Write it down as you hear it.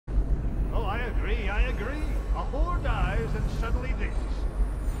agree. A whore dies and suddenly this.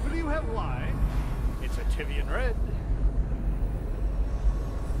 Will you have wine? It's a Tivian Red.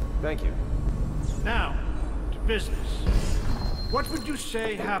 Thank you. Now, to business. What would you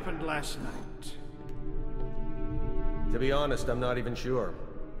say happened last night? To be honest, I'm not even sure.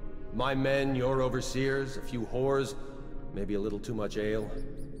 My men, your overseers, a few whores, maybe a little too much ale.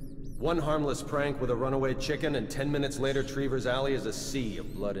 One harmless prank with a runaway chicken, and 10 minutes later, Trevor's Alley is a sea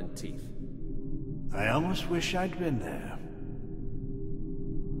of blood and teeth. I almost wish I'd been there.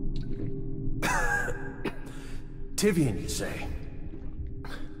 Tivian, you say?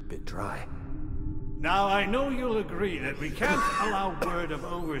 Bit dry. Now, I know you'll agree that we can't allow word of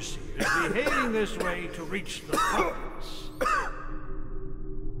overseers behaving this way to reach the province.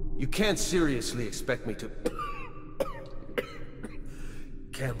 You can't seriously expect me to...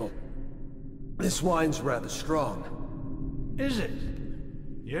 Campbell, this wine's rather strong. Is it?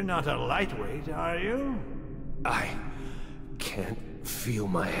 You're not a lightweight, are you? I can't feel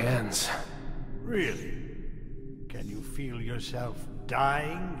my hands. Really? Can you feel yourself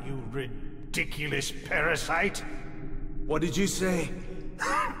dying, you ridiculous parasite? What did you say?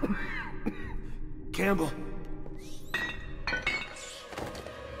 Campbell,